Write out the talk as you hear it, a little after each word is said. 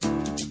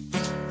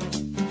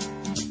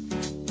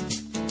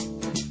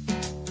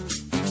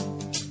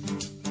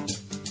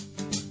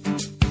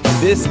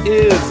This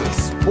is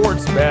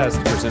Sports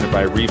Best, presented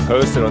by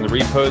Reposted on the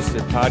Reposted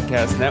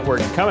Podcast Network.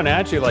 Coming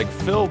at you like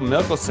Phil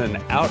Mickelson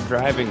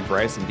out-driving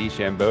Bryson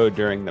DeChambeau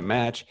during the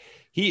match.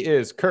 He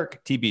is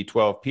Kirk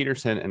TB12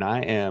 Peterson, and I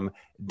am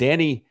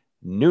Danny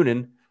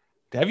Noonan.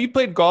 Have you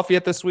played golf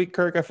yet this week,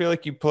 Kirk? I feel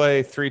like you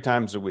play 3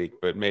 times a week,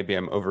 but maybe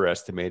I'm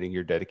overestimating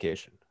your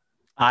dedication.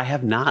 I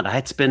have not.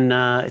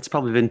 It's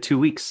probably been 2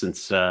 weeks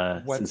since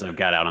I've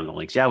got out on the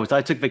links. Yeah,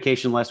 I took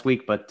vacation last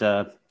week, but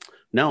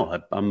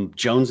no, I'm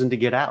jonesing to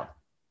get out.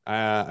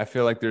 I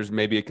feel like there's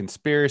maybe a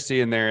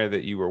conspiracy in there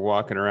that you were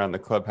walking around the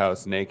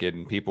clubhouse naked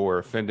and people were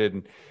offended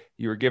and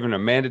you were given a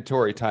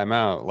mandatory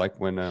timeout, like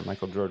when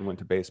Michael Jordan went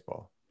to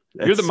baseball.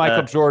 You're the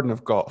Michael Jordan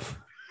of golf.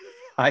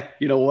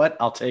 You know what?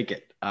 I'll take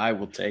it. I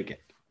will take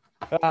it.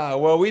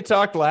 Well, we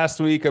talked last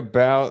week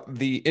about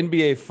the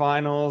NBA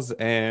Finals,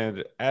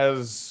 and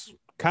as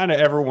kind of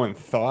everyone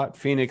thought,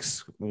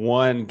 Phoenix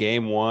won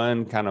game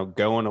 1, kind of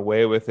going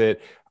away with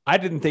it. I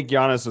didn't think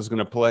Giannis was going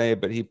to play,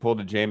 but he pulled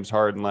a James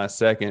Harden last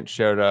second,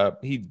 showed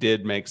up. He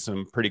did make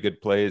some pretty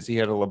good plays. He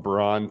had a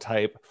LeBron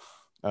type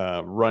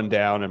run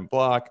down and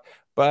block,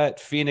 but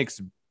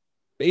Phoenix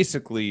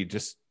basically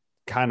just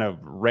kind of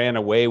ran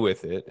away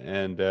with it.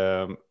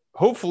 And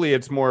hopefully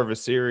it's more of a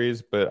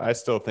series, but I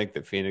still think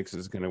that Phoenix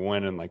is going to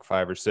win in like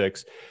 5 or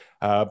 6.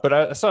 But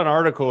I saw an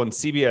article in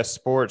CBS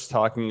Sports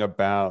talking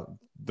about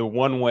the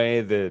one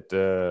way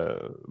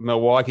that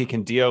Milwaukee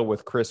can deal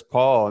with Chris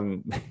Paul.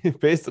 And it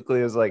basically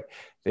is like,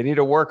 they need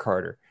to work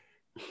harder.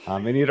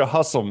 They need to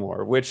hustle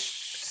more,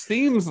 which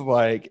seems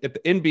like at the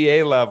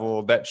NBA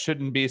level, that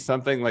shouldn't be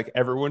something like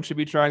everyone should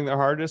be trying their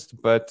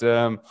hardest. But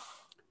do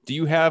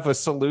you have a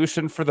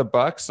solution for the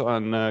Bucks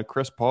on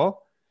Chris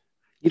Paul?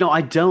 You know,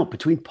 I don't.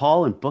 Between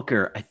Paul and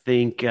Booker, I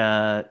think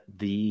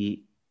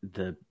the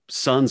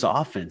Suns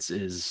offense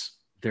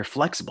they're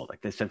flexible.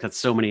 Like they've got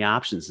so many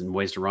options and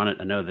ways to run it.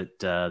 I know that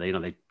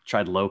they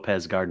tried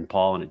Lopez guarding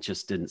Paul and it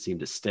just didn't seem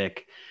to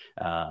stick.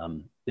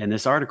 And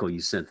this article you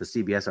sent, the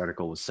CBS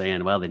article, was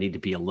saying, well, they need to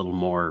be a little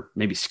more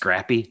maybe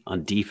scrappy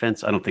on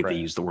defense. I don't think they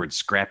used the word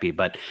scrappy,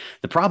 but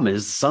the problem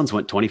is the Suns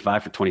went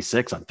 25 for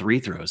 26 on 3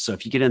 throws. So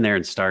if you get in there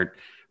and start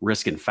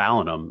risking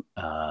fouling them,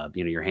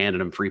 you're handing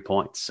them free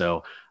points.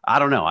 So I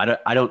don't know.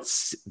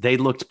 They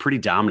looked pretty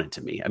dominant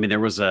to me. I mean,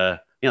 there was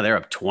they're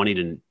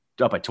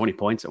up by 20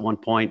 points at one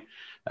point.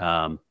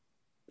 I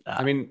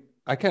mean,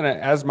 I kind of,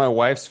 as my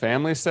wife's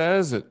family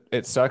says,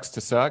 it sucks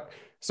to suck.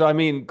 So, I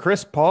mean,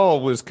 Chris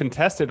Paul was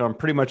contested on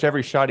pretty much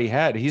every shot he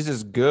had. He's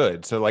just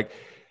good. So, like,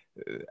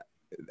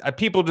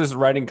 people just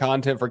writing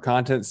content for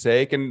content's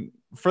sake. And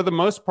for the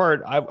most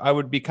part, I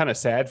would be kind of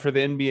sad for the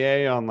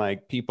NBA on,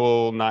 like,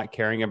 people not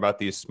caring about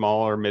these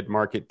smaller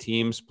mid-market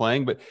teams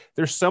playing. But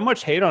there's so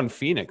much hate on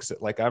Phoenix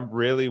that, like, I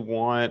really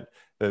want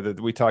that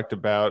we talked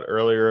about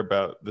earlier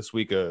about this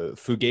week,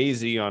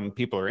 Fugazi on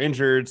people are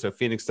injured, so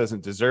Phoenix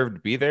doesn't deserve to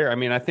be there. I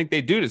mean, I think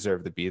they do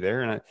deserve to be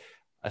there, and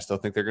I still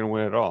think they're going to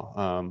win it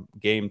all.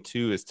 Game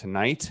 2 is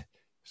tonight,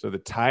 so the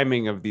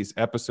timing of these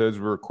episodes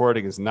we're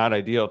recording is not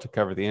ideal to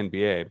cover the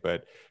NBA,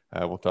 but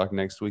we'll talk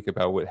next week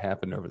about what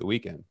happened over the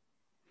weekend.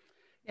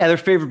 Yeah, they're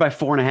favored by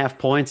 4.5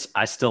 points.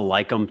 I still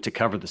like them to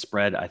cover the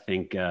spread. I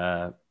think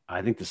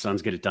the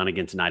Suns get it done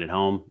again tonight at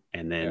home,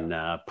 and then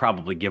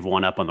probably give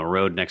one up on the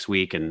road next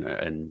week,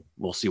 and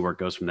we'll see where it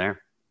goes from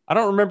there. I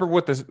don't remember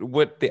what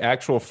the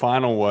actual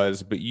final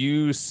was, but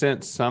you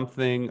sent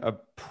something.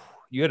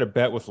 You had a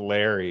bet with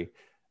Larry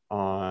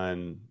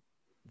on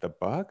the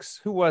Bucks.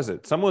 Who was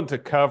it? Someone to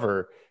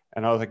cover,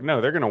 and I was like, no,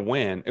 they're going to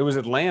win. It was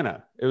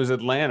Atlanta.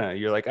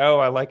 You're like, oh,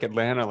 I like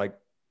Atlanta, like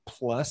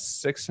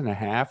plus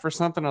 6.5 or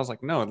something. I was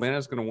like, no,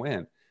 Atlanta's going to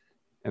win,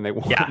 and they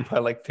won by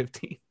like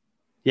 15.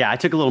 Yeah, I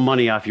took a little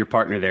money off your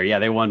partner there. Yeah,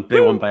 they won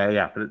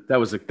by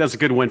but that's a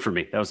good win for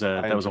me. That was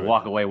a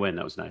walk away win.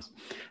 That was nice.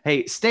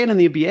 Hey, staying in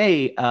the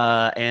NBA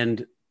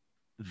and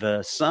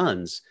the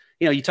Suns,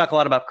 you talk a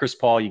lot about Chris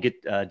Paul, you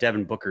get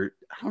Devin Booker.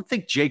 I don't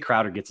think Jay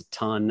Crowder gets a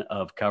ton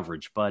of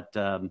coverage, but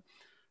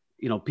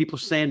people are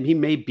saying he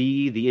may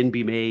be the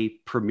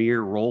NBA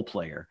premier role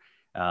player.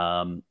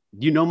 Do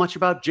you know much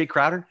about Jay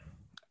Crowder?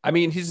 I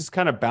mean, he's just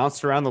kind of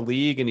bounced around the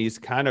league, and he's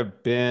kind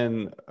of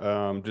been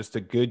just a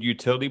good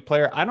utility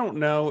player. I don't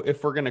know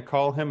if we're going to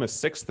call him a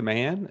sixth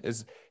man.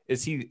 Is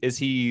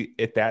he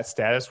at that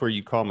status where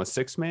you call him a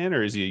sixth man,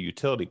 or is he a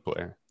utility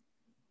player?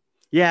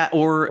 Yeah,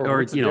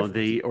 or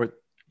the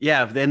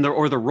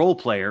role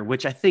player,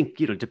 which I think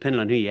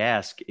depending on who you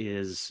ask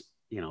is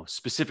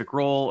specific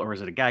role, or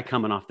is it a guy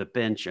coming off the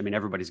bench? I mean,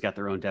 everybody's got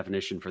their own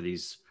definition for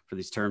these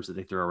terms that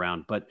they throw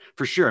around, but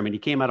for sure, I mean, he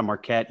came out of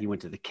Marquette, he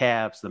went to the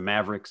Cavs, the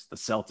Mavericks, the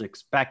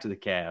Celtics, back to the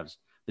Cavs,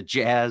 the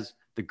Jazz,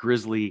 the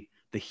Grizzly,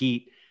 the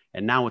Heat,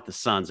 and now with the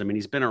Suns. I mean,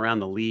 he's been around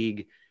the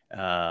league,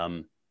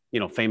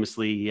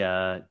 famously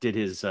did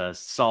his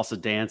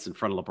salsa dance in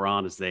front of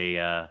LeBron as they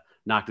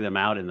knocked them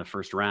out in the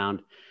first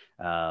round.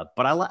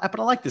 But I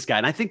like this guy.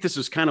 And I think this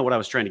was kind of what I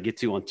was trying to get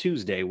to on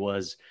Tuesday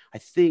was I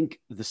think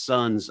the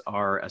Suns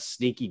are a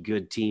sneaky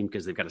good team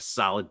because they've got a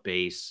solid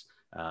base,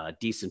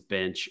 decent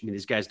bench. I mean,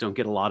 these guys don't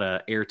get a lot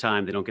of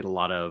airtime. They don't get a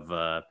lot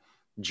of,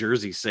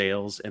 jersey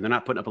sales, and they're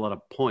not putting up a lot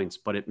of points,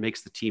 but it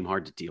makes the team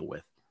hard to deal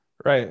with.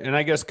 Right. And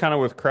I guess kind of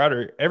with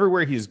Crowder,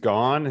 everywhere he's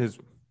gone has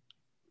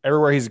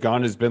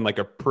been like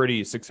a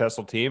pretty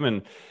successful team,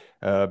 and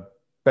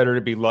better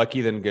to be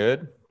lucky than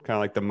good. Kind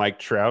of like the Mike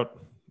Trout,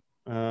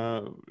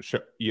 Shohei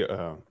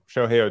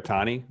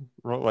Ohtani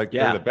role. Like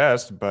they're the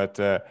best, but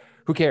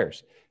who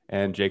cares?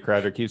 And Jay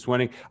Crowder keeps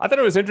winning. I thought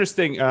it was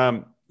interesting.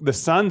 The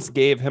Suns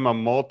gave him a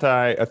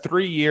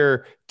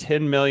 3-year,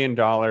 $10 million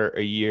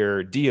a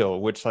year deal,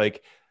 which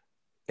like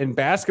in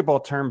basketball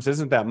terms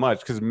isn't that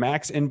much, because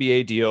max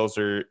NBA deals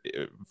are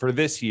for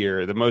this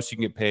year, the most you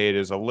can get paid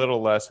is a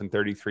little less than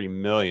 33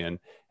 million.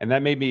 And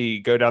that made me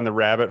go down the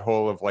rabbit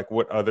hole of like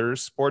what other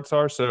sports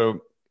are.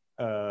 So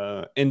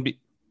MLB,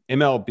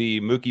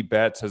 Mookie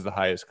Betts has the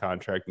highest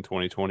contract in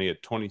 2020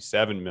 at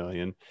 27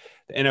 million.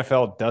 The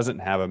NFL doesn't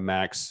have a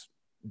max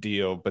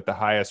deal, but the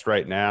highest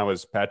right now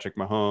is Patrick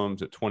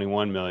Mahomes at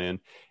 21 million.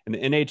 And the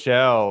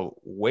NHL,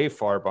 way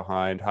far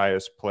behind,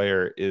 highest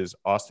player is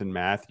Austin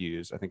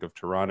Matthews, I think of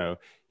Toronto.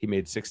 He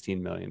made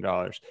 $16 million.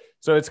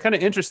 So it's kind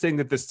of interesting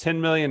that this $10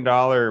 million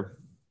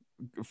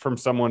from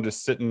someone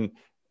just sitting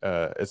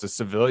as a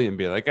civilian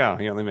be like, oh,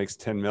 he only makes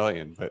 10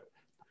 million, but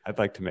I'd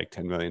like to make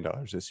 $10 million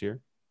this year.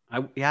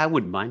 I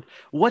wouldn't mind.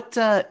 What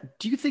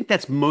do you think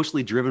that's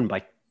mostly driven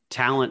by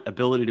talent,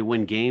 ability to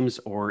win games,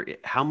 or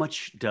how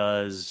much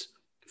does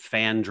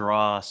fan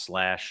draw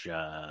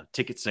 /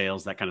 ticket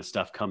sales, that kind of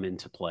stuff come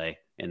into play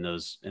in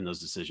those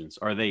decisions?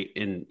 Are they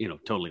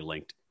totally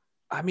linked?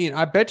 I mean,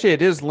 I bet you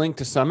it is linked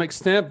to some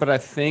extent, but I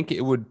think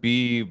it would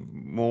be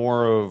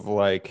more of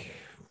like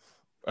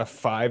a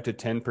 5 to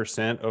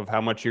 10% of how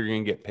much you're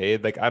going to get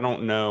paid. Like, I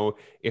don't know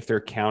if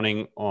they're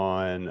counting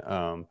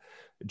on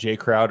Jay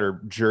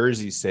Crowder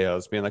jersey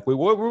sales being like, we're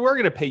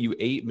going to pay you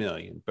 8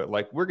 million, but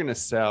like, we're going to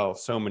sell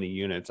so many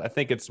units. I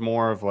think it's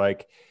more of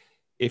like,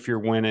 if you're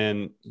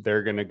winning,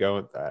 they're going to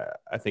go.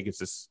 I think it's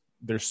just,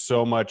 there's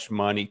so much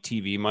money,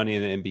 TV money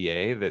in the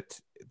NBA that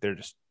they're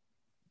just,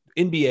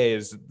 NBA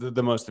is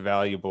the most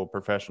valuable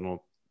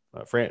professional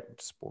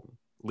sport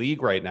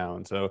league right now.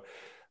 And so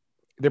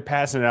they're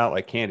passing it out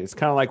like candy. It's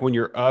kind of like when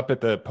you're up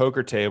at the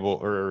poker table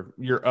or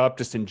you're up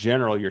just in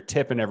general, you're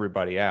tipping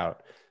everybody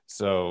out.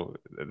 So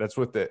that's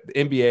what the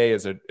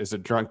NBA is a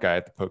drunk guy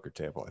at the poker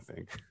table, I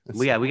think.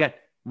 Well, yeah, we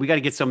got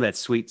to get some of that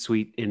sweet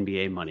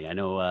NBA money. I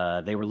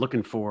know they were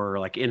looking for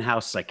like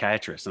in-house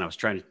psychiatrists, and I was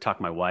trying to talk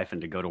my wife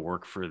into go to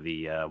work for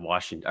the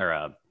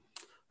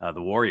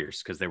the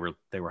Warriors, because they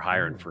were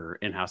hiring for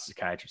in-house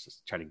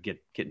psychiatrists, trying to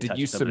get in touch. Did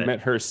you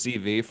submit her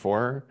CV for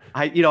her?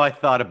 I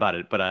thought about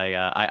it, but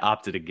I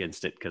opted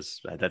against it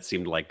because that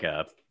seemed like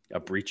a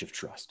breach of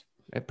trust.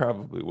 It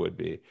probably would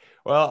be.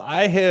 Well,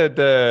 I had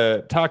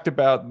talked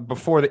about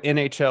before the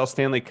NHL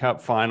Stanley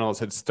Cup Finals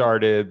had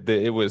started,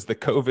 it was the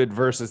COVID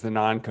versus the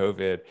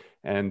non-COVID,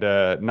 and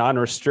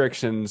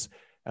non-restrictions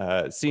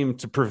seemed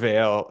to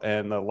prevail,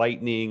 and the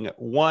Lightning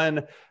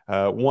won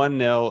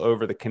 1-0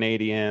 over the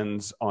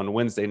Canadiens on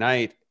Wednesday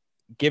night,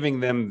 giving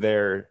them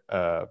their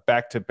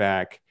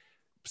back-to-back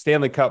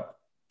Stanley Cup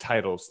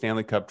titles,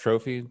 Stanley Cup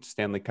trophy,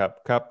 Stanley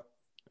Cup Cup.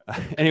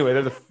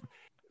 Anyway,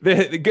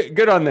 they're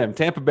good on them.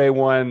 Tampa Bay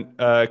won.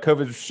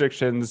 COVID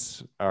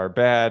restrictions are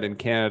bad in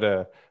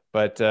Canada,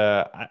 but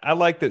I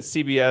like that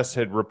CBS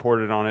had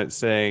reported on it,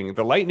 saying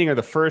the Lightning are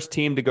the first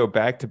team to go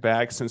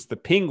back-to-back since the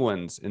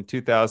Penguins in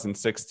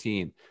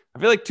 2016. I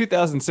feel like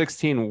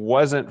 2016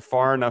 wasn't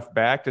far enough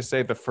back to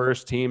say the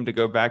first team to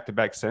go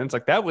back-to-back since.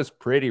 Like, that was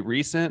pretty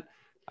recent.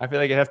 I feel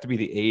like it'd have to be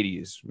the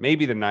 80s,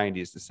 maybe the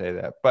 90s to say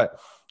that. But,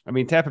 I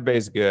mean, Tampa Bay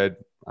is good.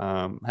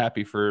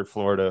 Happy for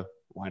Florida.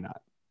 Why not?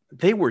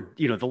 They were,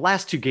 the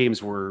last two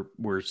games were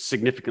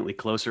significantly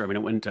closer. I mean,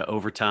 it went into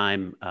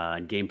overtime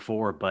in game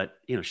 4, but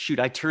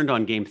I turned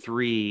on game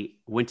 3,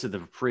 went to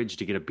the fridge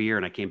to get a beer,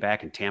 and I came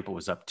back and Tampa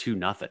was up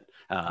 2-0.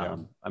 I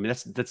mean,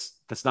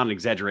 that's not an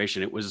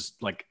exaggeration. It was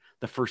like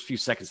the first few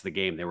seconds of the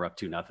game, they were up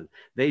 2-0.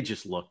 They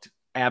just looked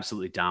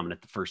absolutely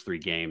dominant the first 3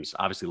 games.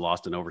 Obviously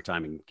lost in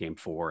overtime in game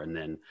 4, and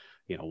then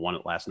won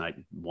it last night,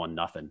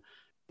 1-0.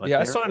 But yeah,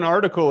 I saw an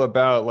article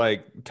about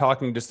like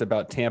talking just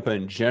about Tampa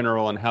in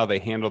general and how they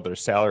handled their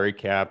salary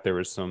cap. There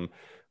was some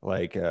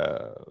like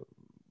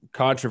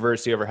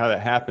controversy over how that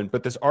happened,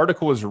 but this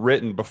article was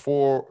written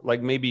before,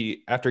 like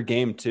maybe after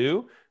game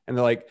 2, and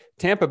they're like,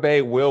 Tampa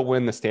Bay will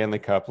win the Stanley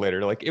Cup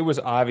later. Like, it was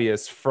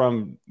obvious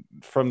from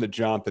the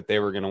jump that they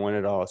were going to win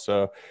it all.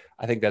 So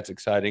I think that's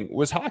exciting.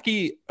 Was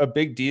hockey a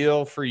big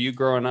deal for you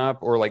growing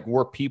up, or like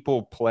were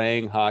people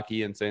playing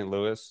hockey in St.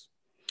 Louis?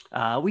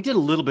 We did a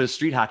little bit of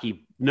street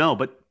hockey. No,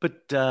 but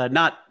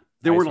not.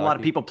 There weren't a lot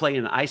of people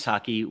playing ice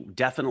hockey.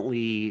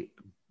 Definitely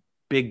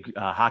big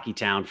hockey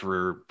town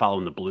for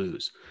following the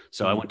Blues.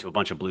 So I went to a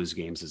bunch of Blues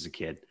games as a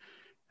kid.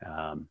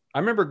 I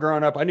remember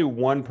growing up, I knew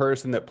one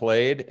person that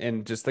played,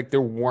 and just like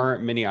there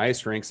weren't many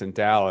ice rinks in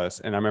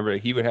Dallas. And I remember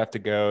he would have to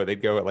go,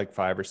 they'd go at like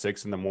 5 or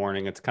 6 in the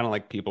morning. It's kind of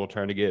like people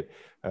trying to get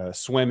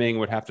swimming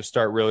would have to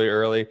start really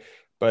early.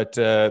 But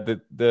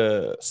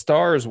the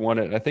Stars won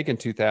it, I think, in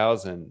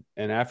 2000.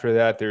 And after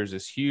that, there's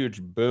this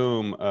huge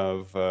boom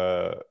of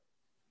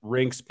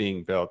rinks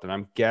being built, and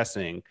I'm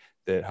guessing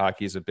that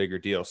hockey is a bigger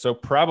deal. So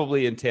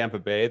probably in Tampa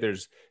Bay,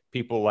 there's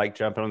people like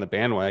jumping on the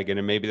bandwagon,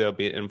 and maybe there'll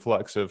be an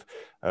influx of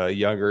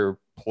younger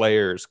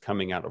players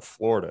coming out of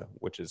Florida,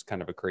 which is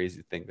kind of a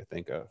crazy thing to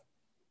think of.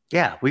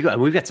 Yeah, we've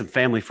got some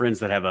family friends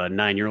that have a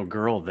 9-year-old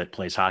girl that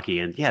plays hockey,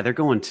 and yeah, they're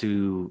going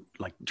to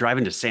like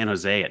driving to San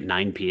Jose at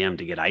 9 p.m.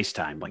 to get ice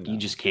time. Like you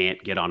just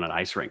can't get on an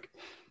ice rink.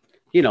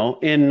 You know,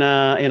 in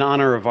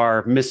honor of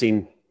our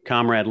missing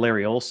comrade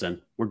Larry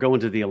Olson, we're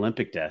going to the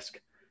Olympic desk.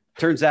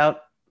 Turns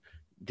out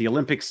the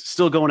Olympics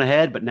still going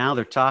ahead, but now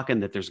they're talking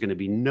that there's going to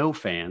be no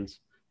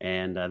fans,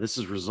 and this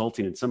is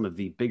resulting in some of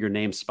the bigger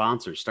name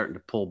sponsors starting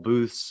to pull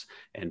booths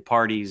and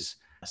parties.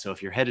 So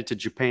if you're headed to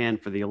Japan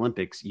for the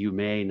Olympics, you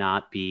may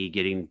not be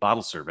getting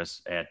bottle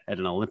service at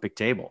an Olympic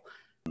table.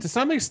 To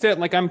some extent,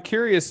 like I'm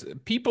curious,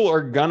 people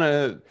are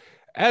gonna,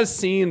 as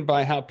seen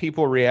by how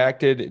people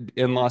reacted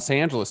in Los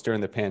Angeles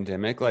during the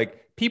pandemic,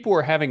 like people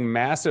were having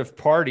massive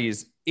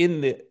parties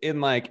in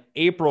like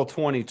April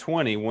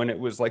 2020 when it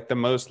was like the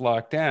most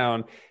locked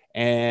down,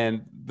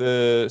 and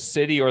the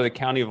city or the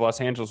county of Los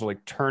Angeles were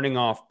like turning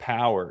off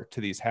power to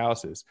these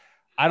houses.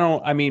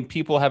 I mean,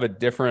 people have a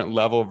different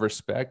level of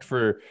respect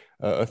for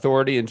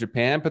authority in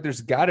Japan, but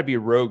there's got to be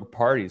rogue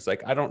parties.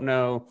 Like, I don't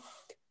know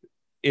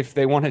if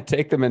they want to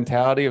take the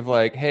mentality of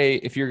like, hey,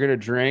 if you're going to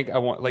drink, I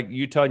want, like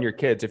you telling your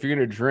kids, if you're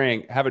going to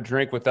drink, have a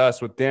drink with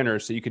us with dinner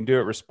so you can do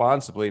it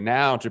responsibly.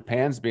 Now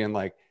Japan's being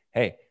like,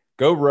 hey,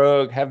 go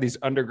rogue, have these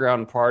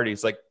underground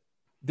parties. Like,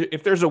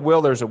 if there's a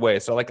will, there's a way.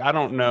 So like, I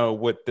don't know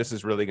what this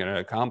is really going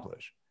to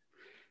accomplish.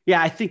 Yeah,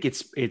 I think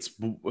it's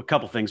a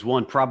couple things.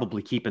 One,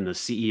 probably keeping the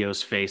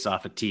CEO's face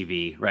off of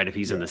TV, right? If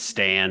he's in the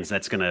stands,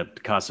 that's going to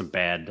cause some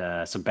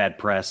bad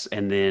press.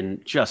 And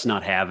then just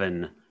not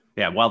having,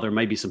 while there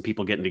may be some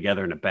people getting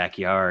together in a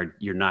backyard,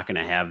 you're not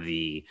going to have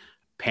the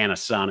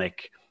Panasonic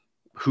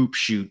hoop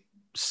shoot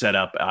set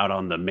up out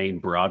on the main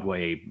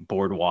Broadway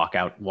boardwalk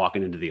out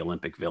walking into the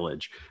Olympic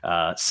Village.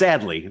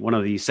 Sadly, one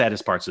of the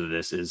saddest parts of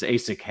this is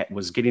ASIC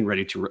was getting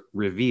ready to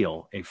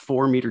reveal a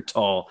 4-meter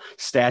tall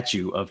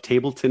statue of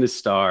table tennis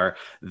star,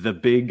 the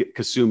big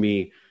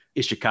Kasumi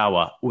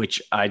Ishikawa,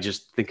 which I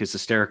just think is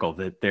hysterical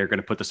that they're going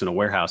to put this in a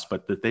warehouse,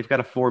 but that they've got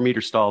a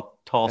 4-meter tall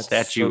That's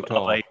statue so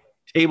tall. of a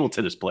table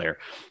tennis player.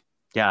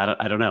 Yeah,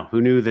 I don't know.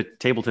 Who knew that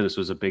table tennis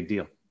was a big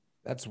deal?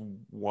 That's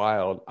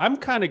wild. I'm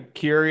kind of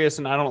curious,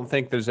 and I don't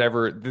think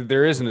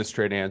there isn't a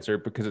straight answer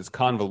because it's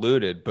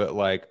convoluted, but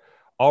like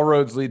all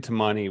roads lead to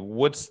money.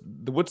 What's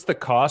the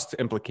cost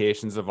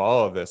implications of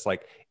all of this?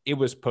 Like it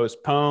was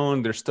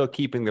postponed. They're still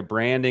keeping the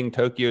branding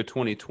Tokyo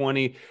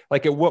 2020.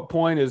 Like at what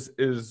point is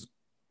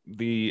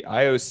the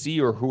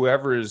IOC or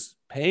whoever is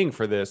paying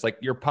for this? Like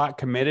you're pot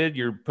committed,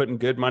 you're putting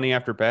good money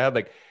after bad.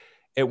 Like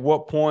at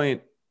what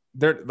point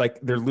they're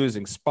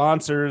losing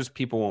sponsors,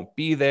 people won't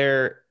be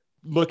there.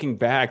 Looking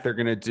back, they're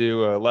going to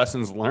do a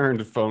lessons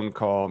learned phone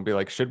call and be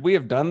like, should we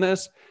have done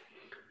this?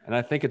 And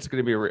I think it's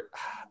going to be,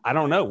 I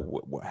don't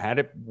know.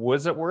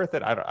 Was it worth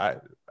it?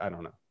 I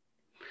don't know.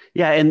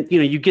 Yeah. And,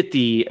 you get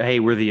hey,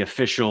 we're the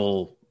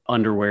official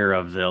underwear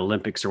of the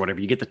Olympics or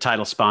whatever. You get the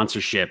title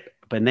sponsorship,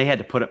 but they had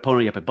to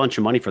pony up a bunch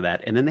of money for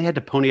that. And then they had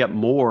to pony up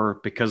more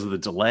because of the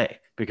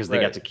delay, because they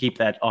got to keep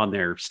that on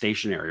their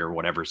stationery or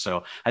whatever.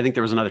 So I think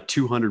there was another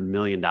 $200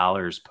 million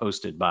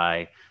posted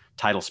by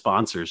title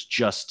sponsors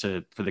just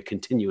for the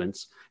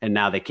continuance, and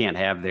now they can't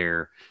have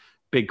their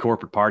big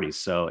corporate parties.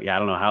 So I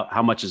don't know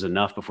how much is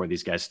enough before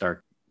these guys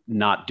start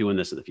not doing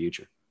this in the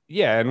future.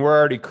 Yeah, and we're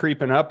already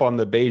creeping up on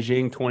the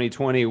Beijing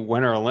 2020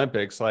 Winter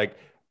Olympics. Like,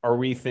 are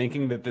we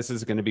thinking that this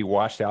is going to be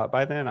washed out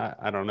by then?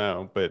 I don't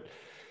know, but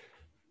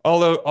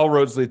all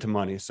roads lead to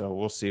money, so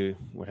we'll see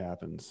what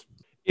happens.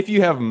 If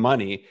you have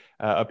money,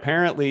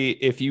 apparently,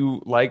 if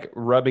you like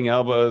rubbing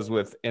elbows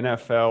with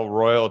NFL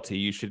royalty,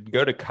 you should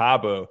go to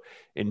Cabo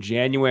in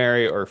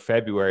January or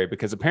February,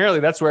 because apparently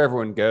that's where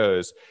everyone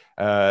goes.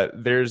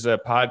 There's a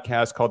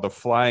podcast called The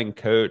Flying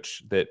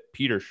Coach that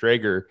Peter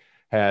Schrager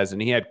has,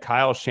 and he had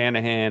Kyle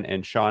Shanahan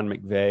and Sean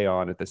McVay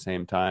on at the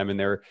same time. And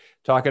they were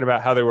talking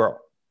about how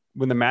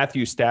when the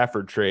Matthew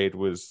Stafford trade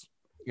was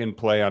in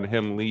play on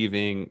him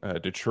leaving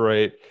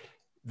Detroit,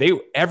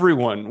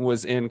 everyone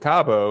was in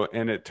Cabo,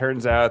 and it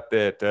turns out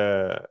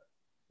that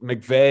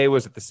McVay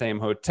was at the same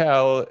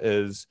hotel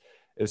as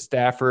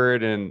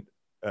Stafford, and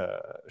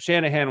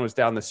Shanahan was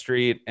down the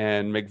street,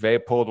 and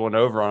McVay pulled one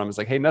over on him. He's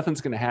like, hey,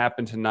 nothing's going to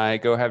happen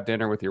tonight. Go have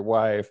dinner with your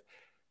wife.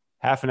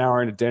 Half an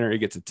hour into dinner, he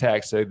gets a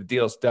text. So the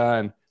deal's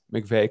done.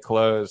 McVay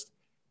closed.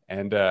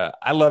 And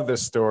I love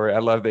this story. I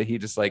love that he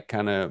just like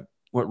kind of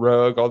went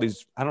rogue. All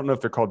these, I don't know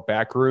if they're called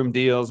backroom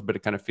deals, but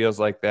it kind of feels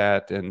like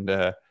that. And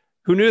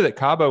who knew that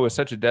Cabo was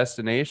such a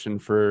destination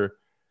for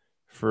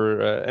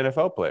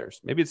NFL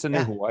players? Maybe it's a new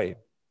Hawaii.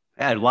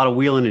 Yeah, a lot of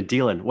wheeling and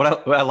dealing.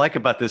 What I like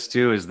about this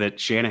too is that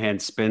Shanahan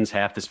spends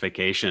half this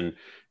vacation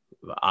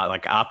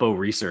like Oppo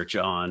research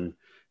on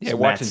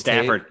Matt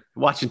Stafford,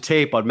 watching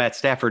tape on Matt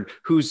Stafford,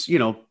 who's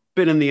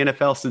been in the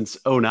NFL since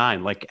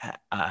 2009. Like,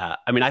 I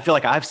mean, I feel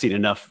like I've seen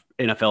enough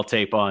NFL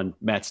tape on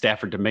Matt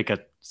Stafford to make a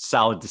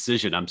solid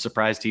decision. I'm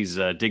surprised he's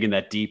digging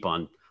that deep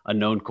on a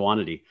known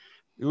quantity.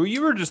 Well,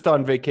 you were just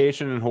on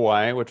vacation in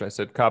Hawaii, which I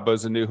said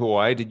Cabo's the new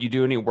Hawaii. Did you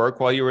do any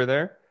work while you were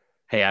there?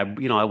 Hey, I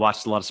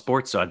watched a lot of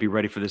sports, so I'd be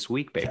ready for this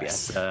week, baby.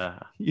 Yes.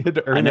 You had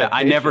to earn that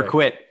I never paycheck.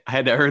 quit. I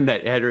had to earn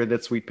that. I had to earn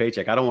that sweet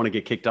paycheck. I don't want to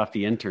get kicked off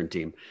the intern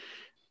team.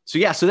 So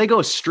yeah, so they go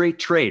a straight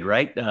trade,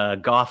 right?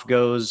 Goff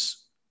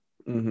goes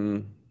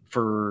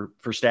for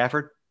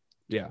Stafford.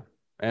 Yeah,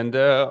 and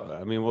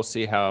I mean, we'll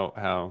see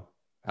how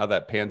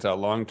that pans out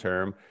long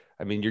term.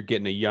 I mean, you're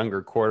getting a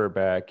younger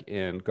quarterback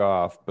in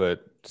Goff,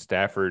 but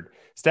Stafford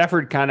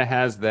kind of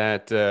has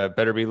that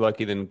better be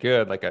lucky than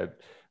good, like a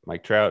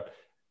Mike Trout.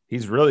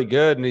 He's really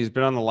good, and he's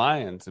been on the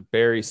Lions.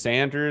 Barry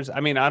Sanders.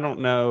 I mean, I don't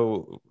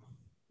know.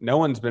 No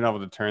one's been able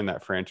to turn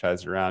that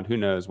franchise around. Who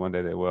knows? One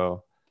day they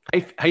will. How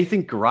do you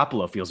think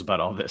Garoppolo feels about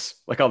all this?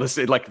 Like all this,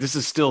 like this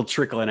is still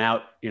trickling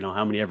out.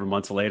 How many ever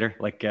months later?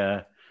 Like,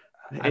 I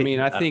mean,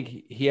 I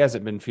think he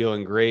hasn't been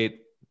feeling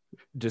great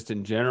just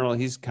in general.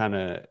 He's kind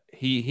of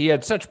he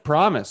had such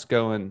promise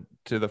going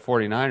to the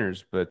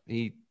 49ers, but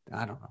I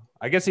don't know.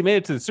 I guess he made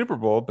it to the Super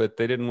Bowl, but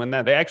they didn't win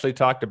that. They actually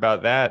talked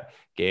about that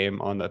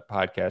game on the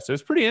podcast. It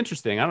was pretty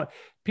interesting.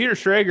 Peter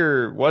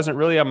Schrager wasn't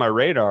really on my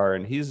radar,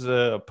 and he's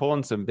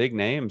pulling some big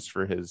names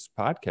for his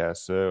podcast.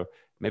 So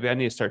maybe I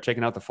need to start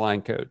checking out the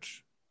Flying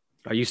Coach.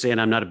 Are you saying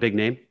I'm not a big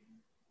name?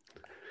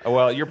 Oh,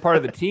 well, you're part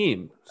of the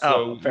team.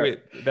 So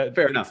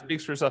fair enough.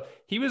 Speaks for itself.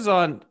 He was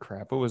on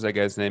what was that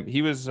guy's name?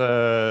 He was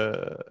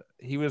on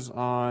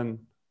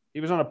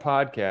a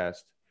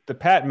podcast, the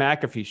Pat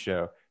McAfee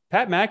show.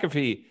 Pat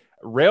McAfee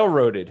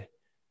railroaded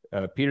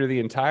Peter the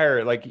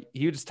entire, like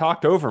he just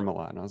talked over him a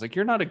lot. And I was like,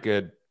 you're not a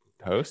good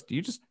host.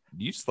 You just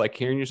like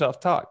hearing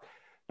yourself talk.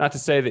 Not to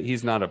say that he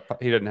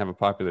doesn't have a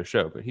popular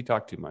show, but he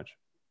talked too much.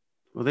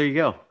 Well, there you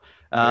go.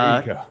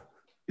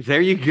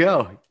 There you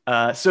go.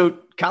 So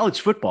college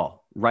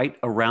football right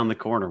around the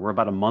corner. We're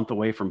about a month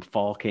away from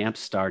fall camp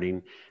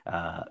starting,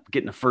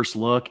 getting a first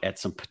look at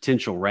some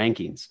potential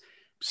rankings.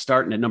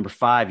 Starting at number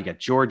 5, you got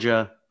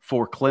Georgia,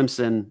 4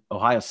 Clemson,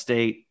 Ohio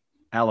State,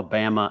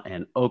 Alabama,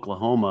 and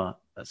Oklahoma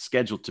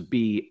scheduled to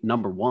be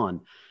number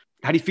 1.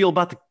 How do you feel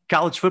about the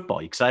college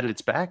football? You excited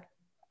it's back?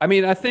 I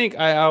mean, I think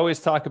I always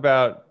talk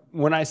about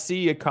when I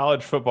see a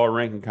college football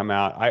ranking come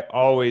out, I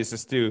always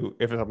just do,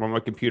 if it's on my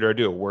computer, I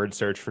do a word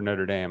search for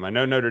Notre Dame. I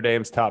know Notre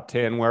Dame's top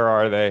 10. Where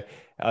are they?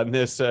 On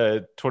this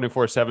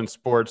 24/7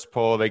 sports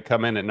poll, they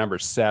come in at number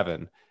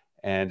 7,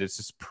 and it's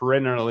just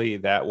perennially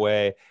that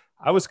way.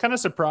 I was kind of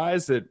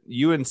surprised that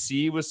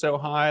UNC was so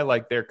high.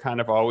 Like they're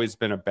kind of always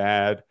been a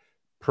bad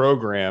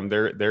program.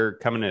 They're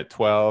coming in at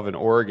 12, and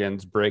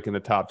Oregon's breaking the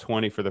top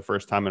 20 for the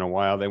first time in a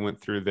while. They went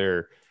through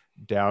their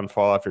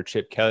downfall after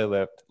Chip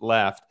Kelly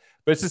left.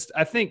 But it's just,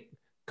 I think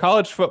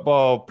college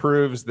football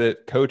proves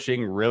that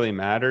coaching really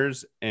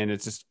matters, and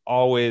it's just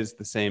always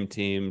the same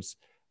teams.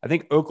 I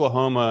think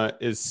Oklahoma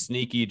is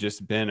sneaky,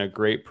 just been a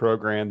great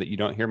program that you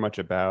don't hear much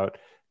about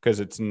because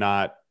it's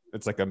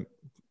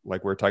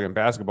like we're talking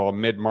basketball,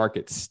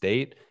 mid-market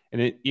state.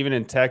 And even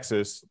in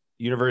Texas,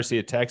 University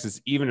of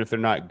Texas, even if they're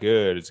not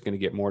good, it's going to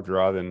get more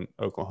draw than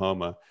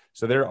Oklahoma.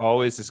 So they're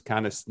always just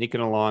kind of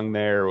sneaking along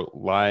there,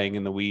 lying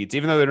in the weeds.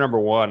 Even though they're number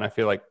 1, I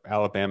feel like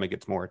Alabama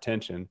gets more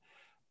attention.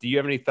 Do you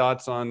have any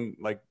thoughts on,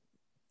 like,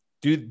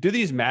 do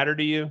these matter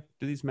to you?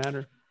 Do these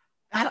matter?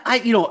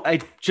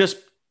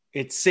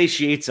 It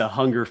satiates a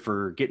hunger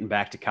for getting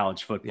back to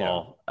college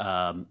football.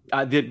 Yeah.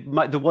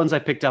 The ones I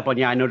picked up on,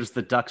 I noticed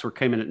the Ducks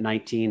coming in at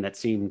 19. That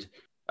seemed,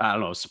 I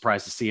don't know,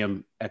 surprised to see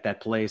them at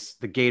that place.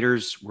 The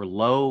Gators were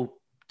low,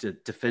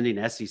 defending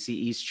SEC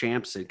East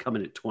champs and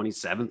coming at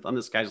 27th on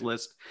this guy's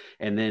list.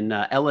 And then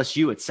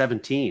LSU at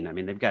 17. I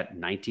mean, they've got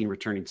 19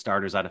 returning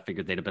starters. I'd have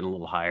figured they'd have been a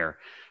little higher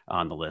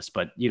on the list,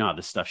 but you know how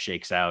this stuff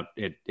shakes out.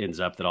 It ends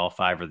up that all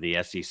 5 are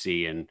the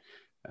SEC, and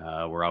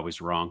we're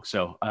always wrong.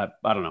 So I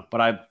don't know,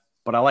 but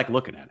I like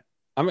looking at it.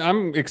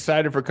 I'm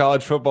excited for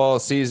college football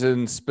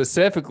season,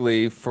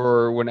 specifically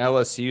for when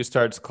LSU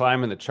starts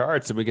climbing the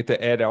charts and we get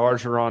the Ed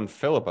Orgeron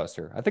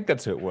filibuster. I think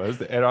that's who it was,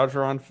 the Ed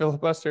Orgeron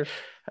filibuster.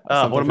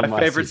 One of my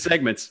favorite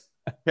segments.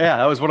 Yeah,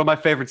 that was one of my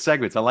favorite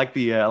segments. I like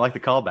the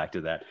callback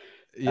to that.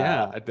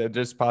 Yeah, that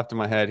just popped in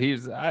my head.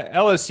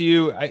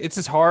 LSU. It's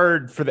just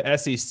hard for the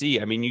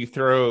SEC. I mean, you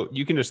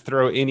can just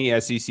throw any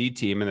SEC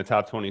team in the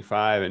top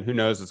 25, and who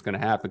knows what's going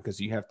to happen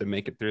because you have to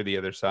make it through the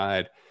other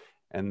side,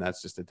 and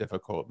that's just a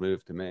difficult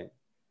move to make.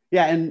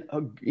 Yeah, and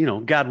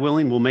God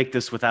willing, we'll make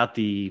this without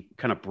the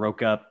kind of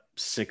broke up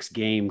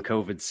 6-game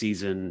COVID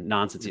season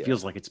nonsense. It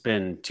feels like it's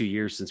been 2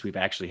 years since we've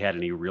actually had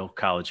any real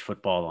college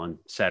football on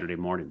Saturday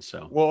morning.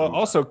 So,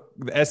 also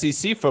the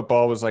SEC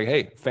football was like,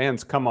 hey,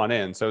 fans, come on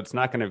in. So it's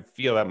not going to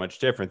feel that much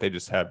different.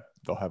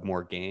 They'll have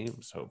more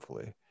games,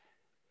 hopefully.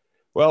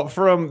 Well,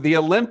 from the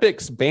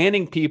Olympics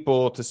banning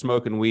people to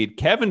smoking weed,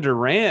 Kevin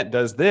Durant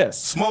does this.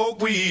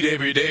 Smoke weed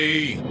every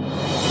day.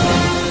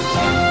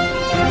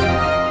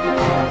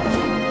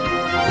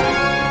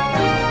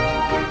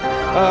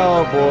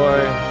 Oh,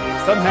 boy.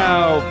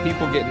 Somehow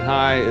people getting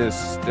high is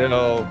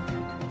still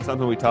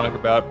something we talk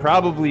about,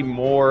 probably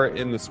more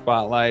in the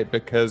spotlight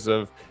because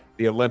of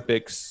the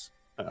Olympics,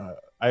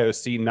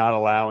 IOC not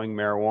allowing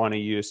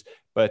marijuana use.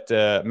 But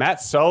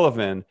Matt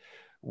Sullivan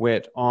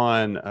went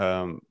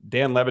on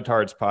Dan Le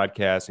Batard's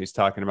podcast. He's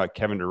talking about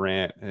Kevin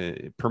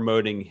Durant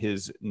promoting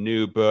his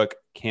new book,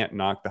 Can't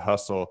Knock the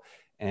Hustle.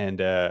 And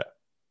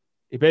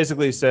he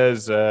basically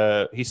says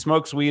he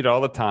smokes weed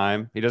all the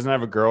time. He doesn't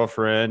have a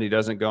girlfriend. He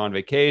doesn't go on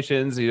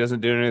vacations. He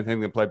doesn't do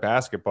anything to play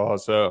basketball.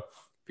 So if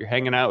you're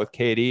hanging out with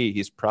KD,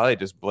 he's probably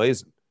just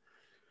blazing.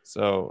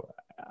 So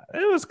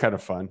it was kind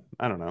of fun.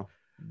 I don't know.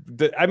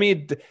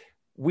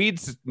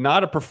 Weed's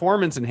not a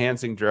performance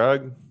enhancing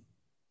drug.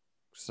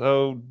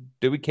 So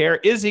do we care?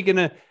 Is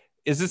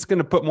this going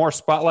to put more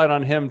spotlight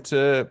on him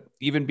to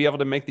even be able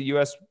to make the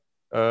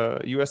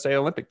USA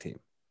Olympic team?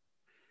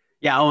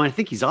 Yeah, I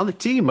think he's on the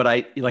team,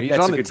 but he's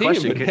that's on a the good team,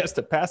 question. but he has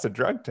to pass a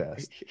drug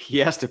test. He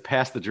has to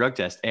pass the drug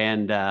test.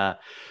 And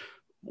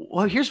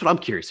well, here's what I'm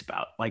curious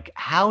about. Like,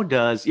 how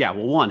does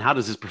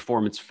his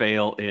performance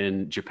fail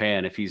in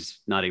Japan if he's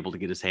not able to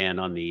get his hand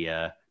on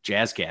the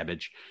jazz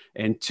cabbage?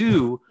 And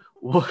two,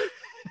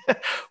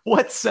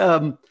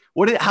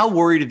 how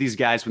worried are these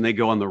guys when they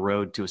go on the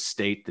road to a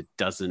state that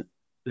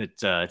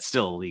it's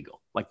still illegal?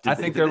 Like, I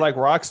think they're like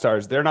rock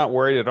stars. They're not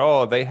worried at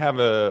all. They have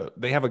a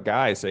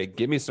guy say,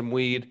 "Give me some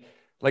weed."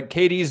 Like,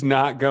 KD's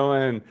not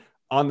going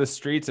on the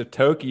streets of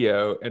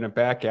Tokyo in a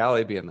back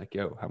alley being like,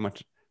 "Yo, how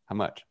much?"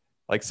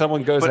 Like,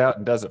 someone goes out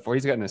and does it for.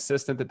 He's got an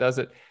assistant that does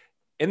it.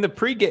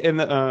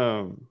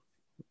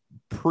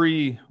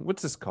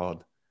 What's this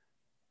called?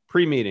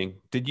 Pre-meeting.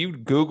 Did you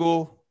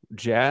Google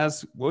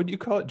jazz? What would you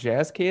call it?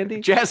 Jazz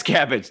candy? Jazz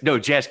cabbage. No,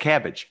 jazz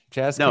cabbage.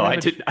 Jazz no,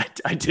 cabbage?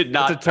 I did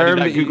not. It's a term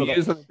that you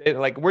use.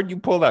 Like, where'd you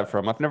pull that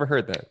from? I've never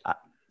heard that.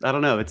 I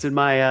don't know. It's in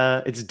my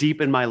it's deep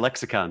in my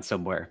lexicon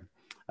somewhere.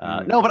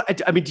 No,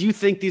 but I mean, do you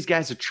think these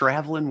guys are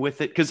traveling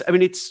with it? Because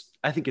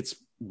I think it's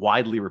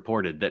widely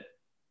reported that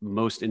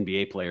most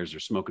NBA players are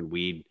smoking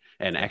weed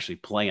and actually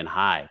playing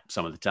high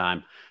some of the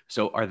time.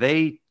 So are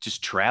they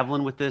just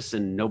traveling with this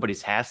and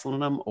nobody's hassling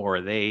them, or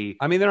are they?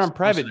 I mean, they're on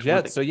private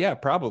jets, so yeah,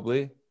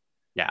 probably.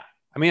 Yeah.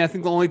 I mean, I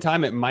think the only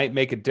time it might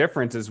make a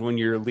difference is when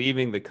you're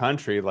leaving the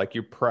country. Like,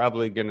 you're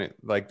probably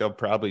they'll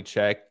probably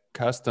check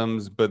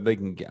customs, but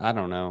I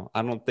don't know.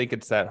 I don't think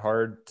it's that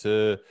hard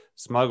to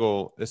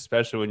smuggle,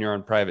 especially when you're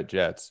on private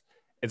jets.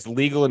 It's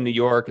legal in New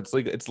York.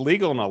 It's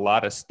legal in a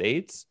lot of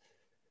states.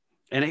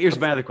 And here's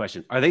my other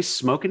question. Are they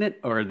smoking it,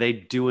 or are they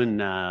doing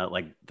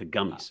like the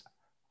gummies?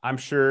 I'm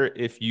sure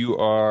if you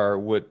are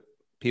what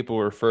people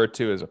refer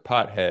to as a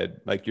pothead,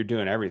 like, you're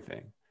doing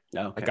everything.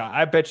 Okay. Like,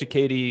 I bet you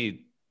KD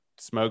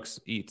smokes,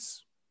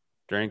 eats,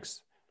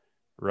 drinks,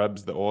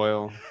 rubs the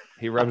oil.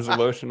 He rubs the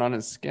lotion on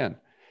his skin.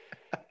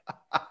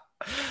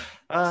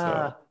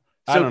 I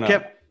don't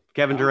know.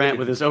 Kevin Durant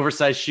with his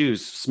oversized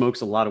shoes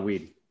smokes a lot of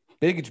weed.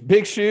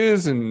 Big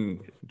shoes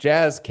and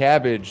jazz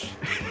cabbage.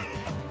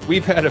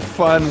 We've had a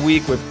fun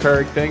week with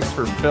Kirk. Thanks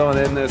for filling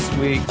in this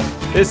week.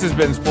 This has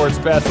been Sports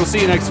Best. We'll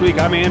see you next week.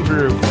 I'm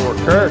Andrew for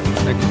Kirk.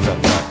 Thanks for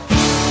coming back.